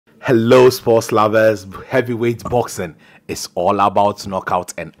Hello, sports lovers. Heavyweight boxing is all about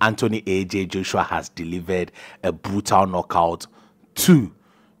knockout, and Anthony AJ Joshua has delivered a brutal knockout to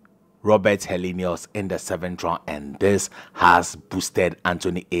Robert Helenius in the 7th round, and this has boosted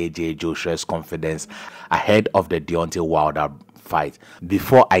Anthony AJ Joshua's confidence ahead of the Deontay Wilder fight.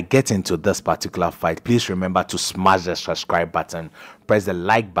 Before I get into this particular fight, please remember to smash the subscribe button, press the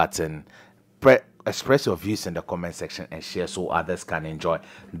like button, express your views in the comment section, and share so others can enjoy.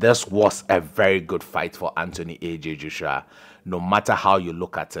 This was a very good fight for Anthony AJ Joshua. No matter how you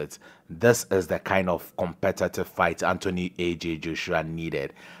look at it, this is the kind of competitive fight Anthony AJ Joshua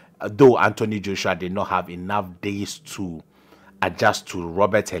needed. Though Anthony Joshua did not have enough days to adjust to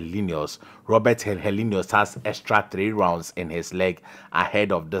Robert Helenius. Robert Helenius has extra 3 rounds in his leg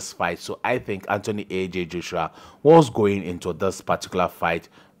ahead of this fight. So I think Anthony AJ Joshua was going into this particular fight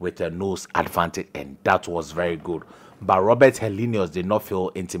with a nose advantage, and that was very good. But Robert Helenius did not feel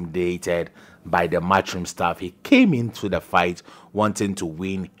intimidated by the matchroom staff. He came into the fight wanting to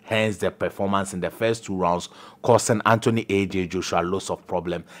win, hence the performance in the first 2 rounds causing Anthony AJ Joshua lots of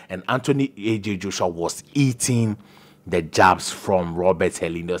problem, and Anthony AJ Joshua was eating the jabs from Robert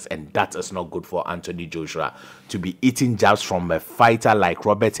Helenius, and that is not good for Anthony Joshua to be eating jabs from a fighter like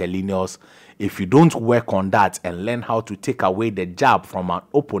Robert Helenius. If you don't work on that and learn how to take away the jab from an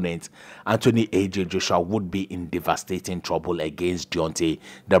opponent, Anthony AJ Joshua would be in devastating trouble against Deontay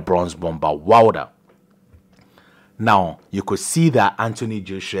the Bronze Bomber Wilder. Now, you could see that Anthony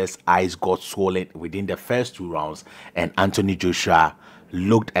Joshua's eyes got swollen within the first 2 rounds, and Anthony Joshua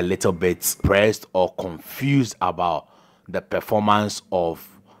looked a little bit stressed or confused about the performance of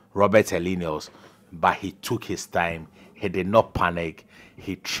Robert Helenius, but he took his time. He did not panic.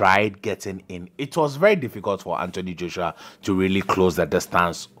 He tried getting in. It was very difficult for Anthony Joshua to really close the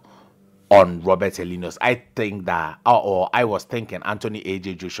distance on Robert Helenius. I think that, or I was thinking Anthony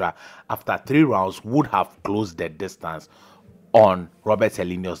AJ Joshua after 3 rounds would have closed the distance on Robert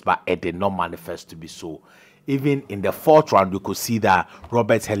Helenius, but it did not manifest to be so. Even in the 4th round, we could see that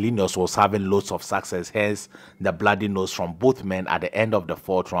Robert Helenius was having loads of success, hence the bloody nose from both men at the end of the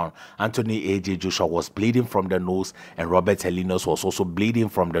 4th round. Anthony AJ Joshua was bleeding from the nose, and Robert Helenius was also bleeding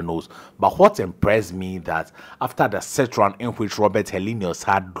from the nose. But what impressed me that after the 6th round, in which Robert Helenius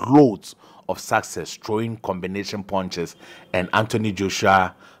had loads of success throwing combination punches, and Anthony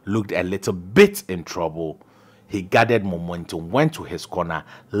Joshua looked a little bit in trouble, he gathered momentum, went to his corner,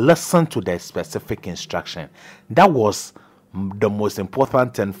 listened to the specific instruction. That was the most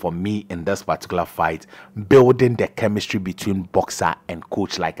important thing for me in this particular fight, building the chemistry between boxer and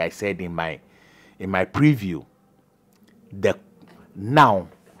coach. Like I said in my preview, now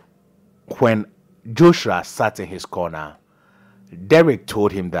when Joshua sat in his corner, Derek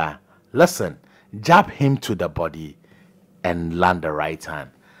told him that, listen, jab him to the body and land the right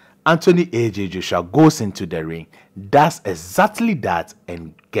hand. Anthony AJ Joshua goes into the ring, does exactly that,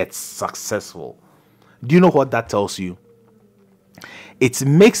 and gets successful. Do you know what that tells you? It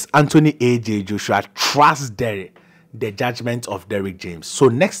makes Anthony AJ Joshua trust the judgment of Derek James. So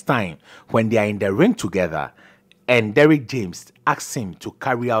next time when they are in the ring together and Derek James asks him to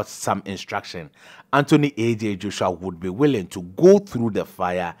carry out some instruction, Anthony AJ Joshua would be willing to go through the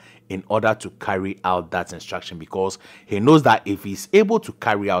fire in order to carry out that instruction, because he knows that if he's able to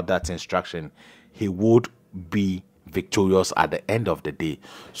carry out that instruction, he would be victorious at the end of the day.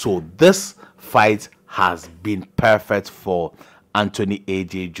 So this fight has been perfect for Anthony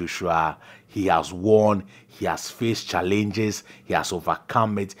AJ Joshua. He has won, he has faced challenges, he has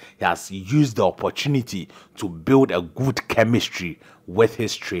overcome it, he has used the opportunity to build a good chemistry with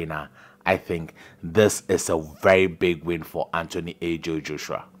his trainer. I think this is a very big win for Anthony AJ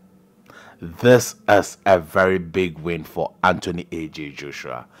Joshua. This is a very big win for Anthony AJ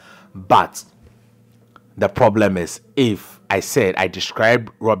Joshua. But the problem is, if I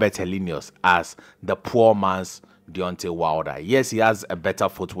described Robert Helenius as the poor man's Deontay Wilder. Yes, he has a better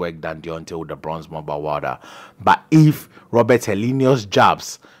footwork than Deontay the Bronze Bomber Wilder. But if Robert Helenius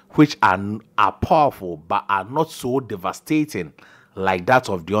jabs, which are powerful but are not so devastating like that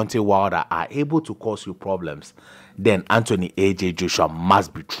of Deontay Wilder, are able to cause you problems, then Anthony AJ Joshua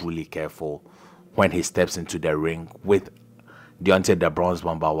must be truly careful when he steps into the ring with Deontay the Bronze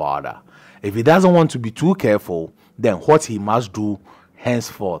Bomber Wilder. If he doesn't want to be too careful, then what he must do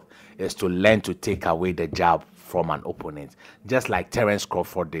henceforth is to learn to take away the jab from an opponent, just like Terence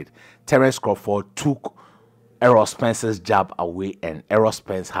Crawford did. Terence Crawford took Errol Spence's jab away, and Errol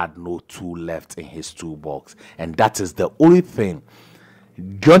Spence had no tool left in his toolbox, and that is the only thing.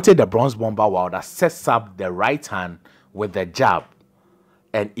 Deontay the Bronze Bomber Wilder sets up the right hand with the jab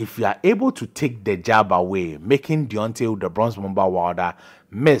And if you are able to take the jab away, making Deontay the Bronze Bomber Wilder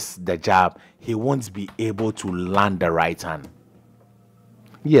miss the jab, he won't be able to land the right hand.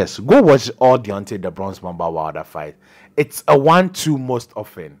 Yes, go watch all Deontay the Bronze Bomber Wilder fight. It's a 1-2 most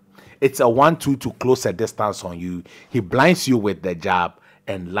often. It's a 1-2 to close a distance on you. He blinds you with the jab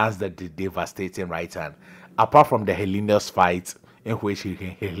and lands the devastating right hand. Apart from the Helenius fight, in which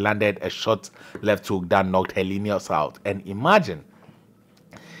he landed a short left hook that knocked Helenius out. And imagine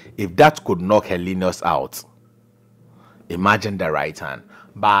if that could knock Helenius out. Imagine the right hand.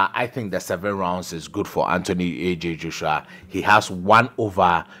 But I think the 7 rounds is good for Anthony AJ Joshua. He has won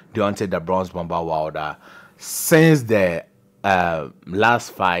over Deontay the Bronze Bomber Wilder since the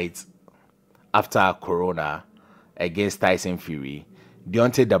last fight after Corona against Tyson Fury.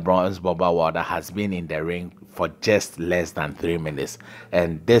 Deontay the Bronze Bomber Wilder has been in the ring for just less than 3 minutes,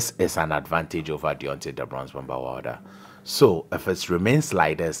 and this is an advantage over Deontay the Bronze Bomber Wilder. So if it remains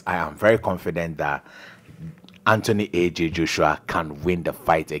like this, I am very confident that Anthony AJ Joshua can win the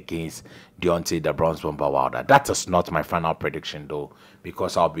fight against Deontay the Bronze Bomber Wilder. That is not my final prediction though,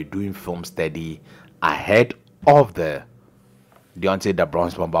 because I'll be doing film study ahead of the Deontay the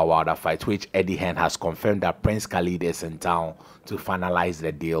Bronze Bomber Wilder fight, which Eddie Hearn has confirmed that Prince Khalid is in town to finalize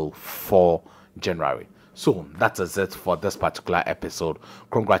the deal for January. So that is it for this particular episode.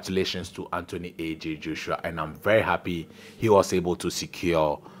 Congratulations to Anthony AJ Joshua, and I'm very happy he was able to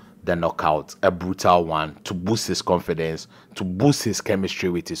secure the knockout, a brutal one, to boost his confidence, to boost his chemistry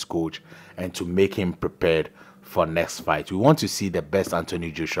with his coach, and to make him prepared for next fight. We want to see the best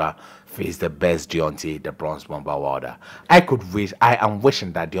Anthony Joshua face the best Deontay the Bronze Bomber Wilder. I am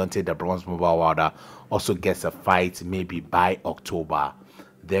wishing that Deontay the Bronze Bomber Wilder also gets a fight maybe by October.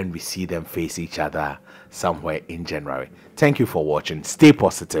 Then we see them face each other somewhere in January. Thank you for watching. Stay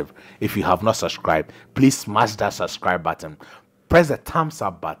positive. If you have not subscribed, please smash that subscribe button. Press the thumbs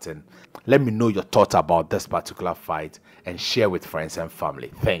up button. Let me know your thoughts about this particular fight and share with friends and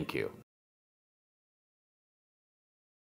family. Thank you.